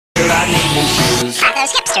new shoes. At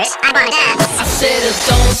those hipsters, I wanna dance. I said,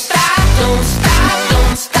 don't stop, don't stop,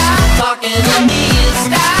 don't stop talking to me.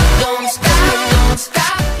 Stop, don't stop, don't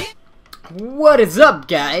stop. What is up,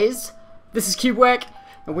 guys? This is CubeWhack,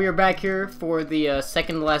 and we are back here for the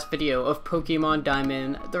second to last video of Pokemon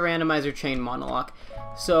Diamond, the Randomizer Chain Monolocke.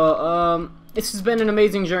 So, this has been an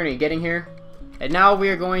amazing journey getting here, and now we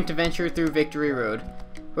are going to venture through Victory Road.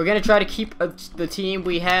 We're gonna try to keep the team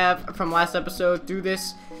we have from last episode through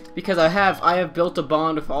this, because I have built a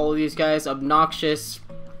bond with all of these guys: Obnoxious,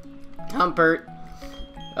 Humpert,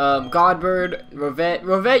 Godbird, Rovette.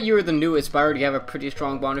 Rovette, you are the newest, but I already have a pretty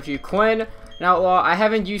strong bond with you. Quinn, and Outlaw, I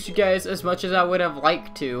haven't used you guys as much as I would have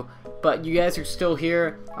liked to, but you guys are still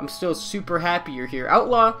here. I'm still super happy you're here.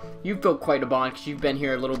 Outlaw, you've built quite a bond because you've been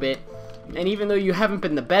here a little bit, and even though you haven't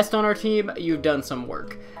been the best on our team, you've done some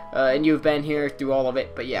work, and you've been here through all of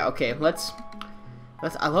it. But yeah, okay, let's.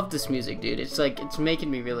 I love this music, dude. It's like, it's making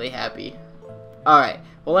me really happy. Alright,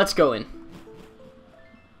 well, let's go in.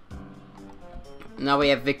 Now we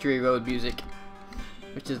have Victory Road music,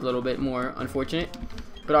 which is a little bit more unfortunate.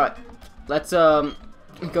 But alright, let's go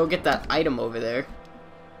get that item over there.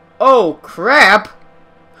 Oh, crap!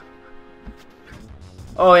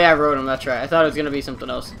 Oh yeah, Rotom, that's right. I thought it was gonna be something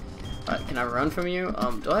else. Alright, can I run from you?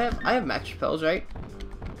 Do I have max repels, right?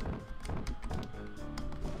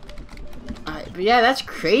 Alright, but yeah, that's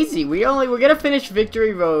crazy. We're gonna finish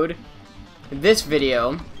Victory Road this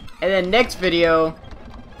video, and then next video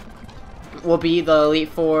will be the Elite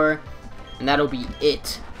Four, and that'll be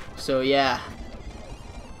it. So yeah,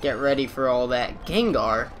 get ready for all that.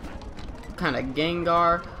 Gengar? What kind of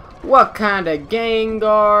Gengar? What kind of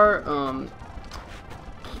Gengar?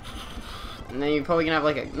 And then you're probably gonna have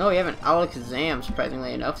like a, no, you have an Alakazam,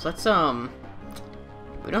 surprisingly enough. So let's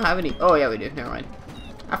we don't have any. Oh yeah, we do. Never mind.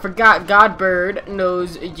 I forgot Godbird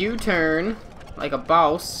knows U-turn like a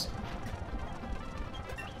boss.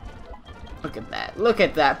 Look at that. Look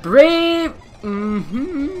at that. Brave!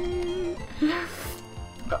 Mm-hmm.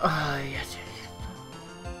 Yes.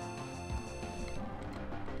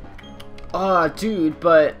 Oh, dude,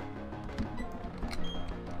 but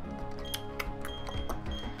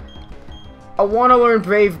I want to learn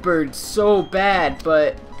Brave Bird so bad,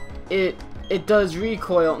 but it does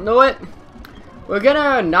recoil. Know what? We're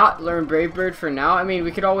gonna not learn Brave Bird for now. I mean,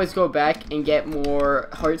 we could always go back and get more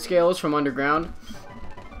heart scales from underground,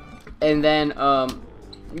 and then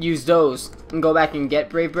use those and go back and get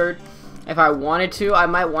Brave Bird. If I wanted to, I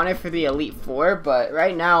might want it for the Elite Four, but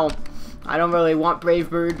right now I don't really want Brave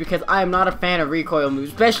Bird because I am not a fan of recoil moves,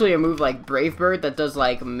 especially a move like Brave Bird that does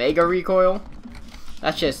like mega recoil.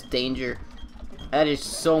 That's just danger. That is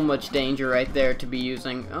so much danger right there to be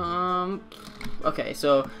using. Okay,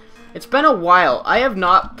 so it's been a while. I have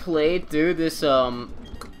not played through this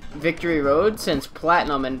Victory Road since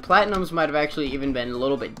Platinum, and Platinums might have actually even been a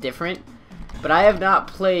little bit different, but I have not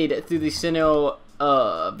played through the Sinnoh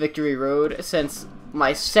Victory Road since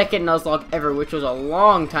my second Nuzlocke ever, which was a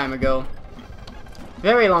long time ago.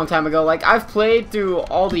 Very long time ago. Like, I've played through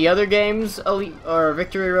all the other games, Elite or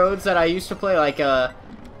Victory Roads that I used to play, like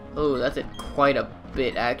oh, that's quite a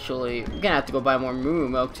bit actually. I'm gonna have to go buy more Moo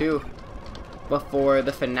Milk too before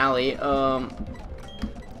the finale.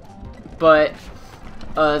 But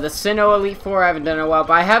the Sinnoh Elite Four I haven't done in a while,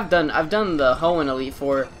 but I've done the Hoenn Elite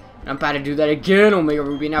Four, and I'm about to do that again. Omega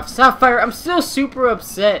Ruby. Now Sapphire, I'm still super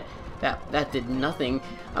upset that did nothing.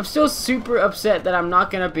 I'm still super upset that I'm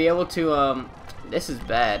not gonna be able to this is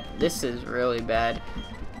bad. This is really bad.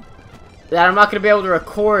 That I'm not gonna be able to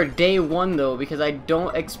record day one though, because I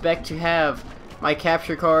don't expect to have my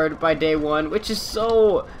capture card by day one, which is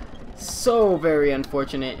so very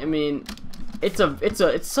unfortunate. I mean, it's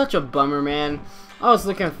such a bummer, man. I was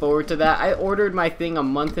looking forward to that. I ordered my thing a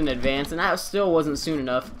month in advance, and that still wasn't soon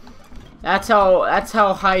enough. That's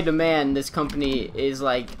how high demand this company is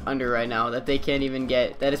like under right now, that they can't even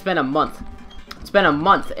get that. It's been a month. It's been a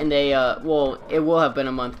month, and they well, it will have been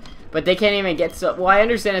a month, but they can't even get so. Well, I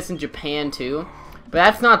understand it's in Japan too, but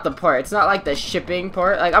that's not the part. It's not like the shipping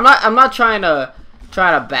part. Like, I'm not trying to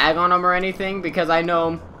bag on them or anything, because I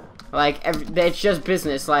know, like, it's just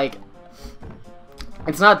business. Like,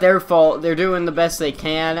 it's not their fault. They're doing the best they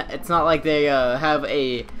can. It's not like they have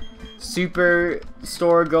a super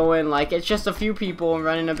store going. Like, it's just a few people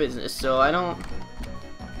running a business. So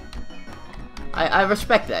I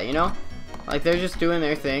respect that, you know? Like, they're just doing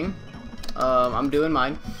their thing. I'm doing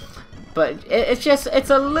mine. But it's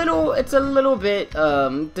a little bit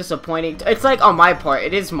disappointing. It's like on my part.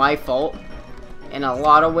 It is my fault in a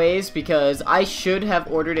lot of ways, because I should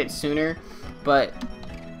have ordered it sooner, but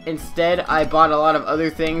instead I bought a lot of other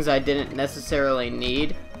things I didn't necessarily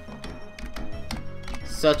need.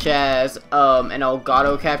 such as an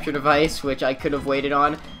Elgato capture device, which I could have waited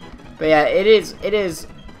on. But yeah, it is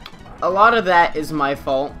a lot of that is my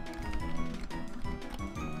fault.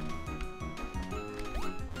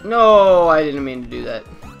 No, I didn't mean to do that.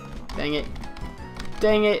 Dang it.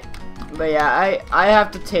 Dang it. But yeah, I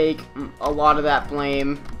have to take a lot of that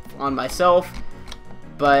blame on myself.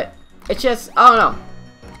 But it's just, I don't know.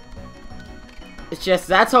 It's just,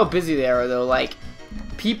 that's how busy they are though. Like,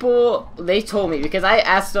 people, they told me, because I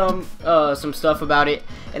asked them some stuff about it,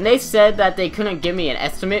 and they said that they couldn't give me an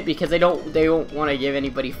estimate because they don't want to give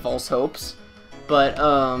anybody false hopes. But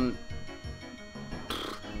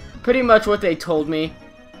pretty much what they told me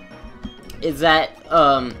is that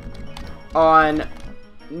on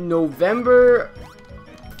November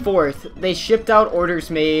 4th, they shipped out orders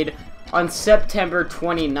made on September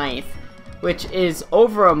 29th, which is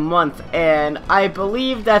over a month, and I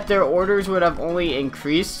believe that their orders would have only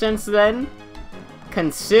increased since then,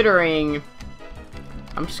 considering,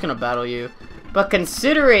 I'm just gonna battle you, but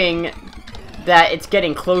considering that it's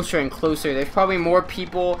getting closer and closer, there's probably more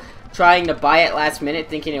people trying to buy it last minute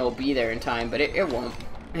thinking it will be there in time, but it won't.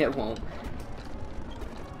 It won't.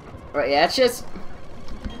 Right, yeah, it's just,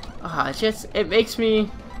 it makes me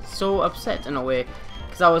so upset in a way,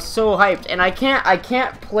 because I was so hyped, and I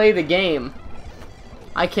can't play the game.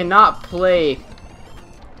 I cannot play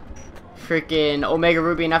freaking Omega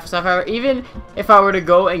Ruby and Alpha Sapphire. Even if I were to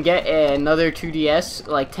go and get another 2DS,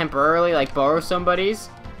 like temporarily, like borrow somebody's,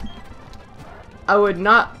 I would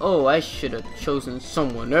not. Oh, I should have chosen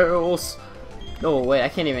someone else. Oh wait, I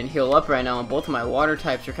can't even heal up right now, and both of my water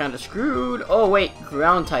types are kind of screwed. Oh wait,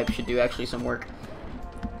 ground type should do actually some work.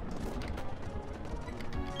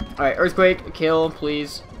 Alright, Earthquake, kill,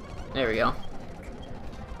 please. There we go.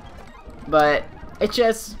 But, it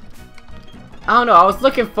just, I don't know, I was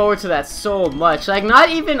looking forward to that so much. Like, not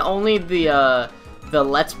even only the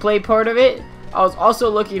Let's Play part of it, I was also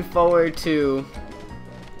looking forward to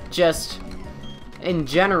just, in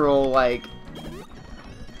general, like,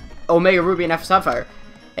 Omega Ruby and Alpha Sapphire.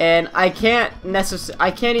 And I can't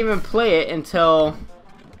even play it until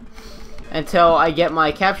I get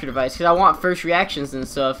my capture device, because I want first reactions and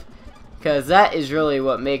stuff, because that is really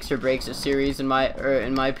what makes or breaks a series in my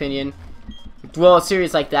opinion. Well, a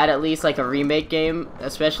series like that, at least, like a remake game,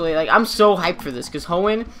 especially. Like, I'm so hyped for this, because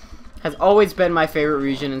Hoenn has always been my favorite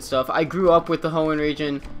region and stuff. I grew up with the Hoenn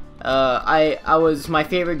region. I was my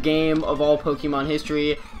favorite game of all Pokemon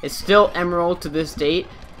history. It's still Emerald to this date,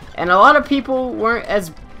 and a lot of people were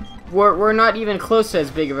not even close to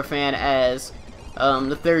as big of a fan as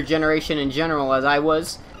the third generation in general as I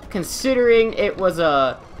was, considering it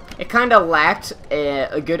kind of lacked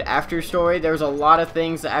a good after story. There was a lot of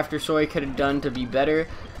things the after story could have done to be better,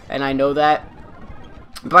 and I know that.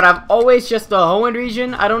 But I've always just the Hoenn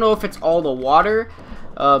region. I don't know if it's all the water.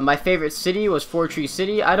 My favorite city was Four Tree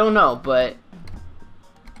City. I don't know, but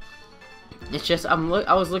it's just I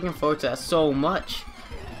was looking forward to that so much.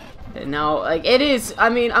 And now, like, it is, I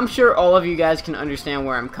mean, I'm sure all of you guys can understand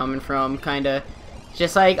where I'm coming from, kinda.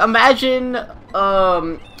 Just, like, imagine,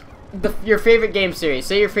 your favorite game series.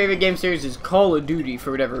 Say your favorite game series is Call of Duty,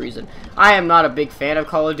 for whatever reason. I am not a big fan of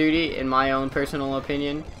Call of Duty, in my own personal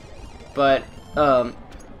opinion. But,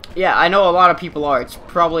 yeah, I know a lot of people are. It's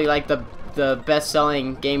probably, like, the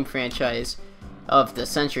best-selling game franchise of the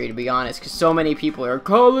century, to be honest. Because so many people are,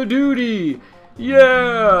 Call of Duty!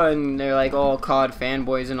 Yeah, and they're like all COD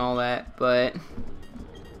fanboys and all that, but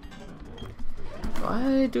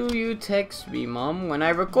why do you text me, Mom, when I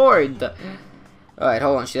record? Alright,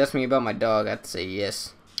 hold on, she asked me about my dog. I have to say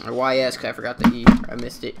yes. Or YS, because I forgot the E. I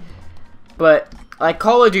missed it. But, like,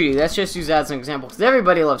 Call of Duty, let's just use that as an example, because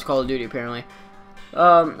everybody loves Call of Duty, apparently.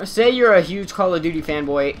 Say you're a huge Call of Duty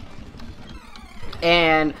fanboy,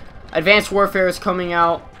 and Advanced Warfare is coming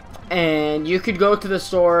out, and you could go to the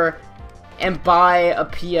store and buy a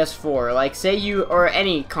PS4, like, say you, or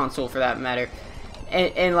any console for that matter,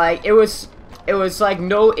 and like, it was like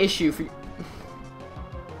no issue for you.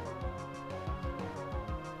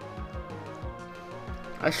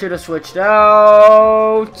 I should have switched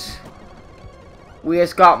out. We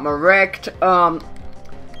just got wrecked.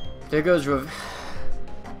 There goes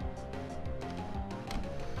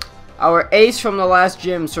our ace from the last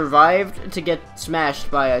gym survived to get smashed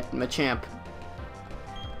by a Machamp.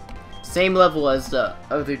 Same level as the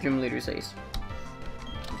other gym leader's ace.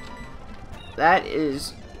 That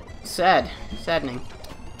is saddening.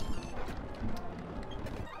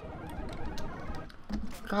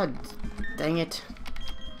 God dang it.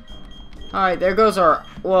 Alright, there goes our,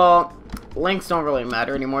 well, links don't really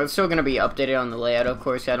matter anymore. It's still going to be updated on the layout, of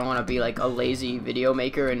course. I don't want to be like a lazy video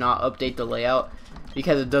maker and not update the layout,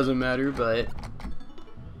 because it doesn't matter, but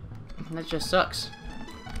That just sucks.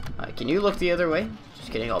 Can you look the other way?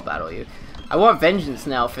 Just kidding, I'll battle you. I want vengeance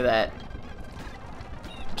now for that.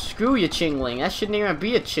 Screw you, Chingling. That shouldn't even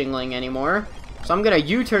be a Chingling anymore. So I'm gonna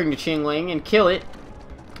U-turn the Chingling and kill it.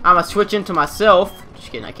 I'm gonna switch into myself.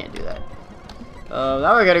 Just kidding, I can't do that.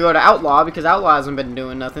 Now we're gonna go to Outlaw, because Outlaw hasn't been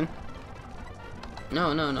doing nothing.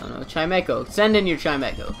 No. Chimecho. Send in your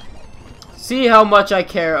Chimecho. See how much I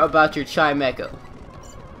care about your Chimecho.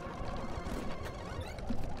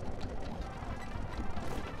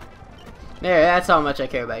 There, that's how much I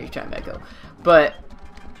care about your Chimecho. But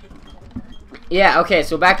yeah, okay,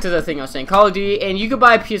 so back to the thing I was saying. Call of Duty, and you could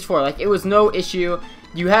buy a PS4. Like, it was no issue.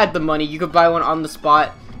 You had the money. You could buy one on the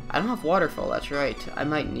spot. I don't have waterfall, that's right. I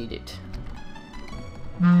might need it.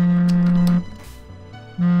 I'm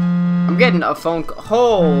getting a phone call.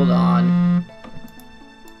 Hold on.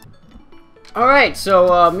 Alright,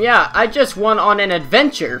 so, yeah, I just went on an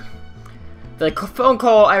adventure. The phone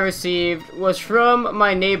call I received was from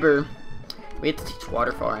my neighbor. We have to teach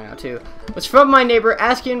waterfall right now, too. It was from my neighbor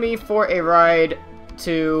asking me for a ride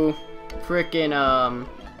to frickin',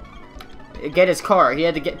 get his car. He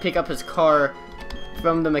had to pick up his car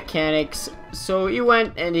from the mechanics. So he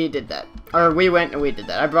went and he did that. Or we went and we did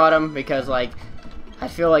that. I brought him because, like, I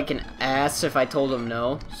feel like an ass if I told him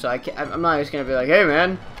no. So I'm not just gonna be like, hey,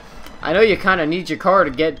 man, I know you kind of need your car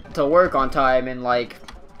to get to work on time in, like,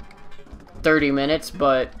 30 minutes,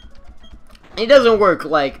 but he doesn't work,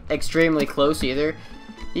 like, extremely close either.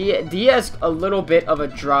 He has a little bit of a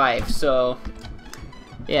drive, so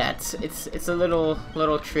yeah, it's a little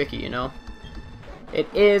tricky, you know. It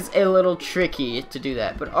is a little tricky to do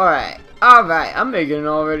that, but alright, I'm making it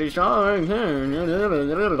already strong.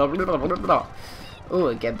 Ooh,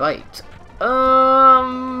 a get bite.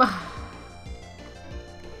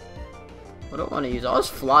 What do I want to use? I'll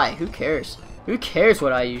just fly. Who cares? Who cares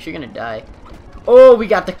what I use? You're gonna die. Oh, we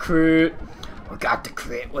got the crit. We got the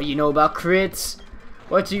crit. What do you know about crits?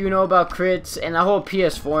 What do you know about crits? And the whole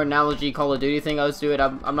PS4 analogy, Call of Duty thing I was doing,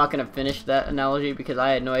 I'm not going to finish that analogy because I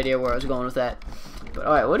had no idea where I was going with that. But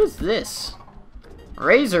alright, what is this?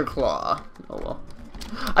 Razor Claw. Oh well.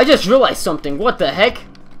 I just realized something. What the heck?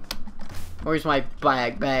 Where's my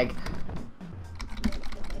bag?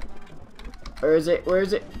 Where is it? Where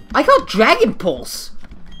is it? I got Dragon Pulse.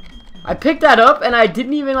 I picked that up and I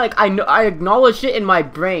didn't even, like, I acknowledged it in my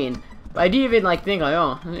brain. But I didn't even, like, think, like,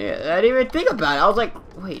 oh, yeah, I didn't even think about it. I was like,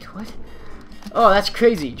 wait, what? Oh, that's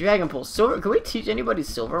crazy. Dragon Pulse. Silver. Can we teach anybody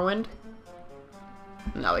Silverwind?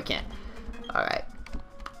 No, we can't. Alright.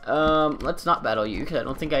 Let's not battle you, because I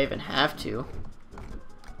don't think I even have to.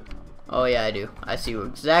 Oh, yeah, I do. I see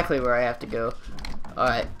exactly where I have to go.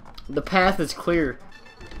 Alright. The path is clear.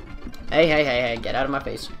 Hey, get out of my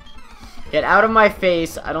face. Get out of my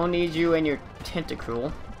face. I don't need you and your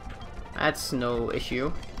tentacruel. That's no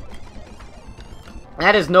issue.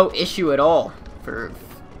 That is no issue at all.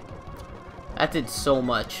 That did so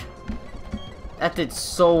much. That did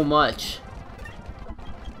so much.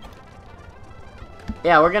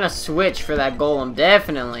 Yeah, we're gonna switch for that golem,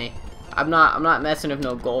 definitely. I'm not messing with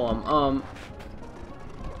no golem.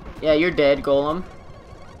 Yeah, you're dead, golem.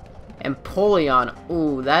 Empoleon.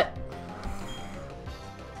 Ooh,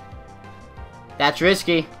 that's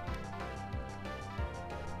risky.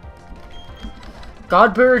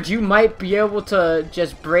 Godbird, you might be able to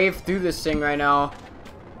just brave through this thing right now.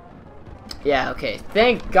 Yeah, okay.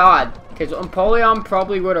 Thank God. Because Empoleon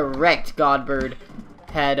probably would have wrecked Godbird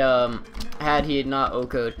had he not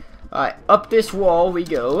OHKO'd. Alright, up this wall we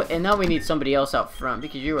go. And now we need somebody else out front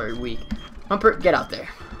because you are weak. Humper, get out there.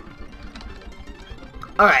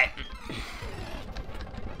 Alright.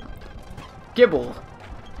 Gibble.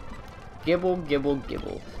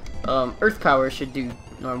 Gibble. Earth power should do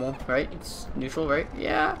normal, right? It's neutral, right?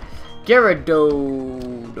 Yeah.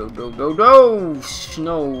 Gyarados.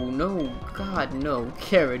 No. God, no.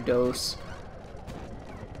 Gyarados.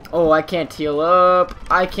 Oh, I can't heal up.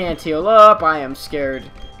 I am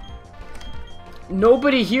scared.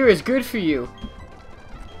 Nobody here is good for you.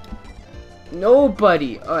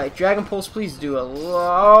 Nobody. Alright, Dragon Pulse, please do a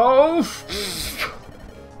low.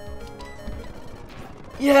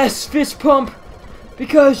 Yes, fist pump.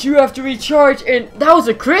 Because you have to recharge, and that was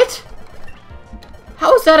a crit?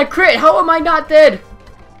 How is that a crit? How am I not dead?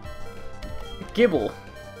 Gibble.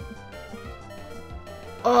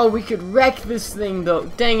 Oh, we could wreck this thing, though.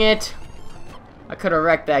 Dang it. I could have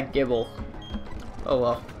wrecked that Gibble. Oh,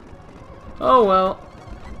 well. Oh, well.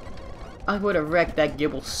 I would have wrecked that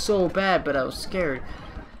Gibble so bad, but I was scared.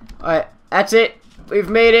 Alright, that's it. We've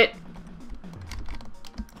made it.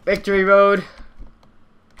 Victory Road.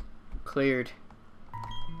 Cleared.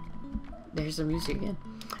 There's the music again.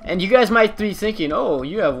 And you guys might be thinking, oh,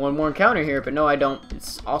 you have one more encounter here, but no, I don't.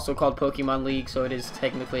 It's also called Pokemon League, so it is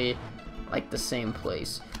technically like the same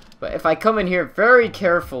place. But if I come in here very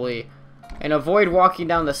carefully and avoid walking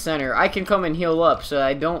down the center, I can come and heal up so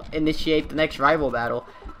I don't initiate the next rival battle.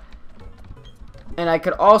 And I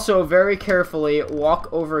could also very carefully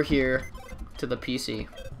walk over here to the PC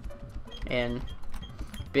and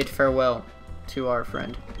bid farewell to our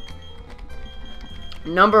friend.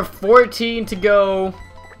 Number 14 to go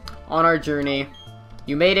on our journey.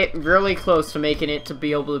 You made it really close to making it to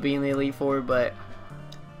be able to be in the Elite Four, but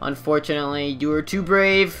unfortunately you were too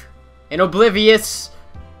brave and oblivious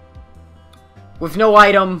with no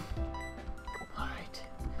item. Alright.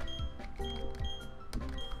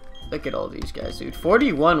 Look at all these guys, dude.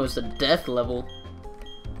 41 was the death level.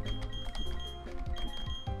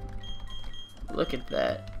 Look at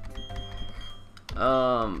that.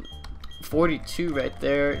 42 right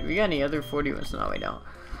there. We got any other 41s? No, we don't.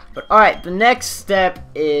 But alright, the next step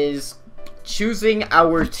is choosing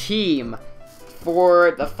our team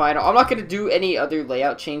for the final. I'm not going to do any other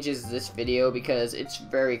layout changes this video because it's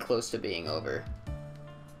very close to being over.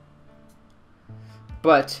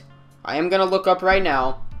 But I am going to look up right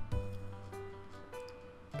now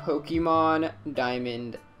Pokemon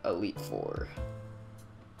Diamond Elite Four,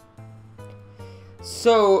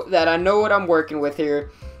 so that I know what I'm working with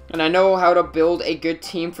here, and I know how to build a good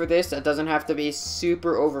team for this that doesn't have to be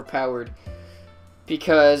super overpowered,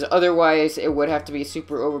 because otherwise it would have to be a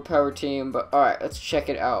super overpowered team. But alright, let's check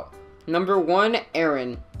it out. Number 1,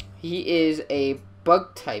 Aaron. He is a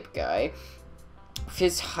bug type guy,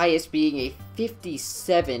 his highest being a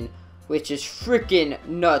 57, which is freaking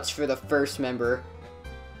nuts for the first member.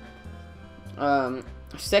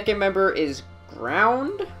 Second member is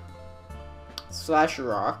ground /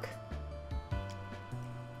 rock.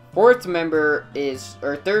 Third member is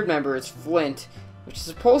Flint, which is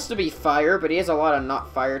supposed to be fire, but he has a lot of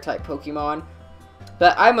not fire type Pokemon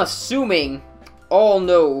that I'm assuming all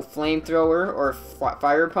know Flamethrower or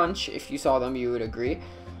Fire Punch. If you saw them, you would agree.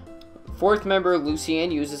 Fourth member,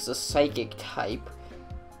 Lucian, uses the psychic type,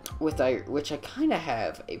 which I kind of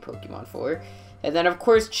have a Pokemon for. And then, of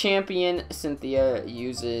course, champion Cynthia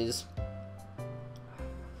uses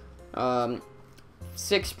 6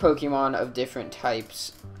 Pokemon of different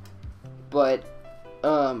types. But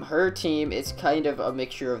her team is kind of a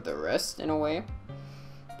mixture of the rest in a way.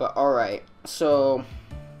 But alright, so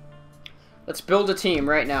let's build a team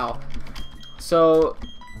right now. So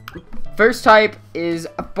first type is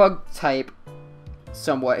a bug type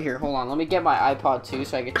somewhat. Here, hold on, let me get my iPod too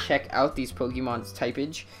so I can check out these Pokemon's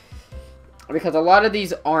typage, because a lot of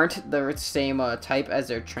these aren't the same type as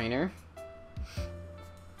their trainer.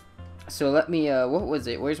 So let me, what was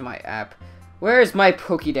it? Where's my app? Where is my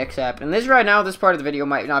Pokédex app? And this right now, this part of the video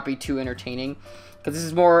might not be too entertaining, because this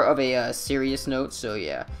is more of a serious note, so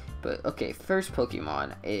yeah. But, okay, first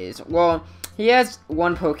Pokemon is, well, he has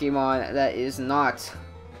one Pokemon that is not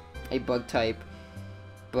a bug type,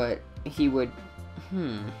 but he would,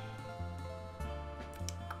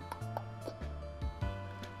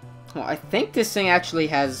 Well, I think this thing actually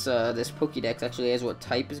has, this Pokédex actually has what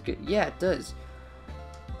type is good. Yeah, it does.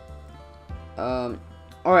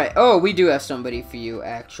 Alright. Oh, we do have somebody for you,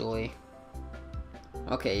 actually.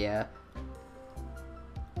 Okay, yeah.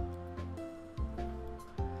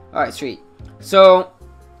 Alright, sweet. So,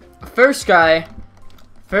 first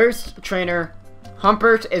trainer,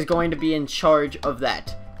 Humpert is going to be in charge of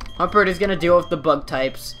that. Humpert is going to deal with the bug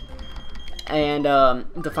types and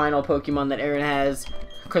the final Pokemon that Aaron has,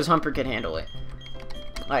 because Humpert can handle it.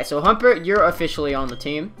 Alright, so Humpert, you're officially on the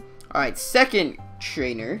team. Alright, second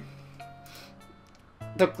trainer,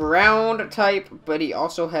 the ground type, but he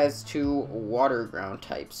also has 2 water ground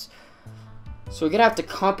types. So we're gonna have to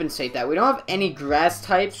compensate that. We don't have any grass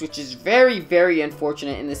types, which is very, very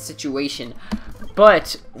unfortunate in this situation.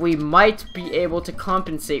 But we might be able to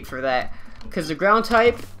compensate for that, because the ground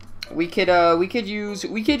type, we could use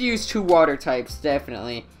 2 water types,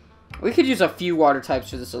 definitely. We could use a few water types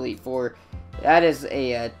for this Elite Four. That is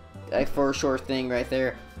a for sure thing right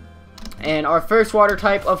there. And our first water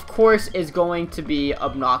type, of course, is going to be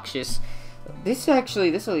Obnoxious. This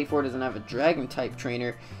Elite Four doesn't have a dragon type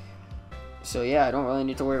trainer, so yeah, I don't really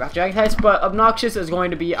need to worry about dragon types. But Obnoxious is going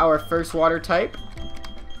to be our first water type,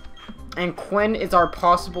 and Quinn is our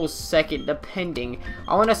possible second, depending.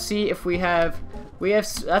 I want to see if we have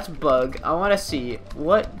that's Bug. I want to see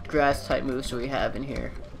what grass type moves do we have in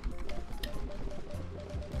here.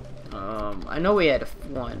 I know we had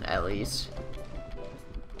 1 at least.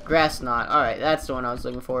 Grass knot. Alright, that's the one I was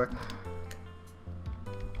looking for.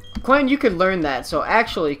 Quinn, you could learn that. So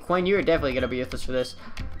actually, Quinn, you're definitely gonna be with us for this.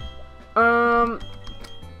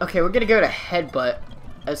 Okay, we're gonna go to Headbutt,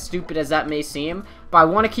 as stupid as that may seem, but I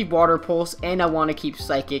want to keep Water Pulse, and I want to keep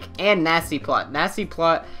Psychic, and Nasty Plot. Nasty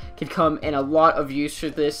Plot could come in a lot of use for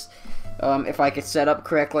this, if I could set up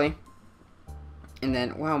correctly. And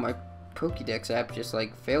then, wow, my Pokédex app just,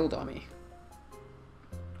 like, failed on me.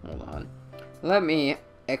 Hold on. Let me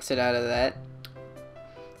exit out of that.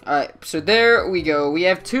 Alright, so there we go. We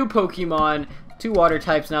have 2 Pokemon, 2 water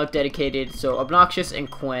types now dedicated, so Obnoxious and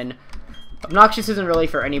Quinn. Obnoxious isn't really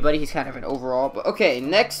for anybody, he's kind of an overall, but okay,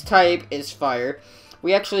 next type is Fire.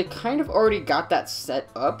 We actually kind of already got that set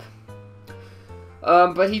up.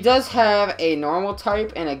 But he does have a normal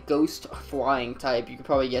type and a ghost flying type. You can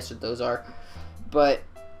probably guess what those are. But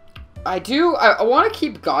I want to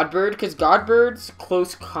keep Godbird, because Godbird's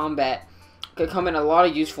close combat could come in a lot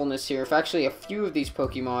of usefulness here, if actually a few of these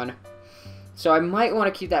Pokemon. So I might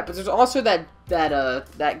want to keep that. But there's also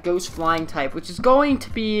that ghost flying type, which is going to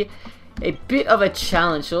be a bit of a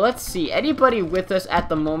challenge. So let's see. Anybody with us at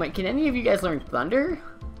the moment? Can any of you guys learn Thunder?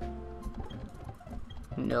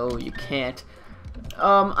 No, you can't.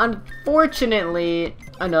 Unfortunately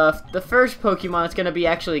enough, the first Pokemon that's going to be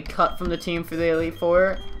actually cut from the team for the Elite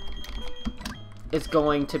Four is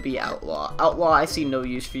going to be Outlaw. Outlaw, I see no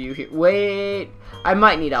use for you here. Wait, I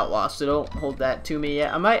might need Outlaw, so don't hold that to me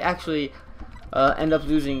yet. I might actually end up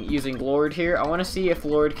using Lord here. I want to see if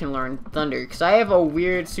Lord can learn Thunder, because I have a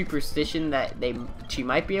weird superstition that she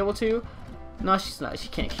might be able to. No, she's not. She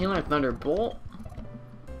can't. Can you learn Thunderbolt?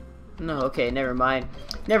 No, okay, never mind.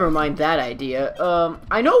 Never mind that idea.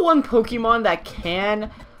 I know one Pokemon that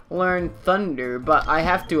can learn Thunder, but I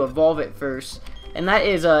have to evolve it first. And that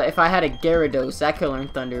is, if I had a Gyarados, that could learn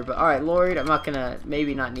Thunder. But, alright, Lord, I'm not gonna,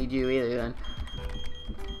 maybe not need you either,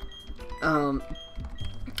 then.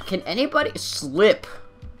 Can anybody, Slip.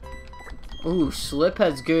 Ooh, Slip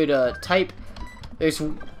has good, type.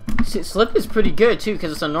 Slip is pretty good, too,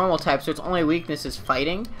 because it's a normal type, so its only weakness is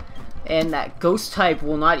fighting. And that ghost type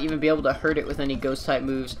will not even be able to hurt it with any ghost type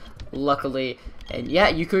moves, luckily. And yeah,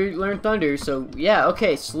 you could learn Thunder, so yeah,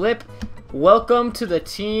 okay, Slip, welcome to the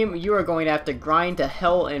team. You are going to have to grind to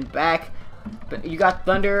hell and back. But you got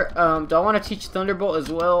Thunder. Do I want to teach Thunderbolt as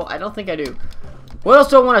well? I don't think I do. What else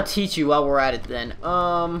do I want to teach you while we're at it then?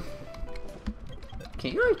 Can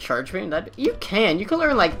you learn Charge Beam? You can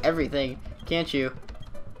learn like everything, can't you?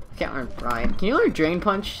 I can't learn Brian. Can you learn Drain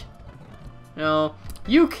Punch? No.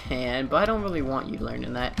 You can, but I don't really want you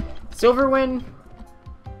learning that. Silverwind?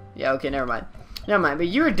 Yeah, okay, never mind. Never mind, but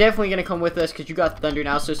you're definitely going to come with us because you got Thunder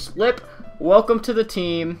now. So, Slip, welcome to the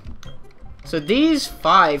team. So, these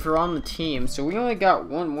 5 are on the team. So, we only got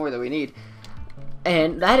one more that we need.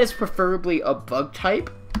 And that is preferably a bug type.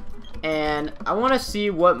 And I want to see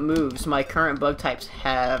what moves my current bug types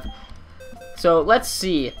have. So, let's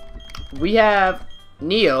see. We have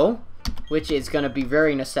Neo, which is going to be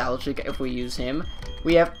very nostalgic if we use him.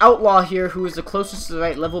 We have Outlaw here, who is the closest to the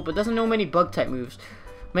right level, but doesn't know many bug-type moves.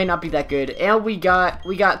 May not be that good. And we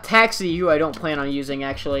got Taxi, who I don't plan on using,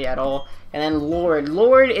 actually, at all. And then Lord.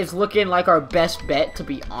 Lord is looking like our best bet, to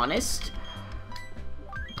be honest.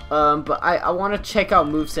 But I want to check out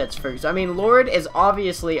movesets first. I mean, Lord is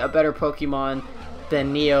obviously a better Pokemon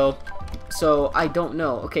than Neo, so I don't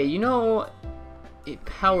know. Okay, you know, a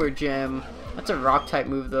Power Gem. That's a Rock-type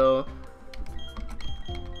move, though.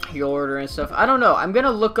 Heal Order and stuff. I don't know. I'm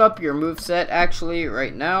gonna look up your moveset actually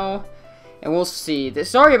right now, and we'll see.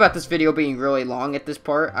 Sorry about this video being really long at this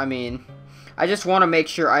part. I mean, I just want to make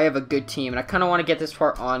sure I have a good team, and I kind of want to get this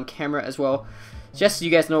part on camera as well, just so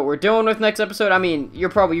you guys know what we're doing with next episode. I mean, you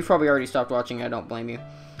probably already stopped watching. I don't blame you.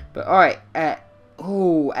 But all right, at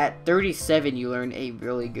 37, you learn a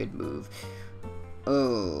really good move.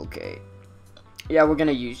 Oh, okay. Yeah, we're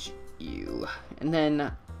gonna use you, and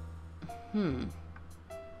then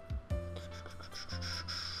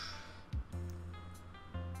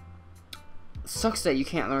sucks that you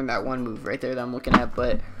can't learn that one move right there that I'm looking at,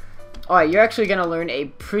 but alright, you're actually gonna learn a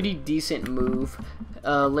pretty decent move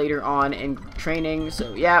later on in training.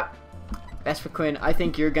 So yeah, as for Quinn, I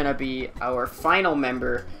think you're gonna be our final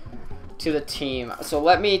member to the team. So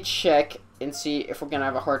let me check and see if we're gonna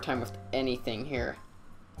have a hard time with anything here.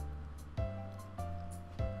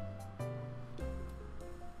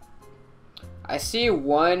 I see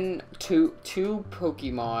two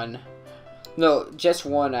Pokemon. No, just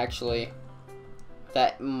one actually.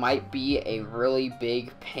 That might be a really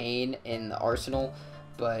big pain in the arsenal,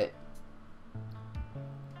 but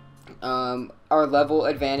our level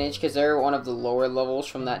advantage, because they're one of the lower levels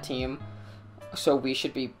from that team, so we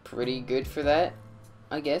should be pretty good for that,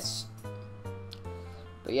 I guess.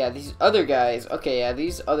 But yeah, these other guys, okay, yeah,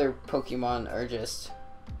 these other Pokemon are just,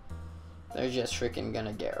 they're just freaking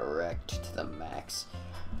gonna get wrecked to the max.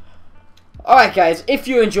 Alright guys, if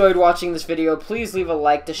you enjoyed watching this video, please leave a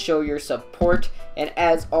like to show your support. And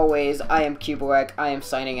as always, I am Cubarek, I am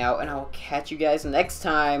signing out, and I will catch you guys next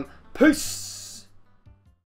time. Peace!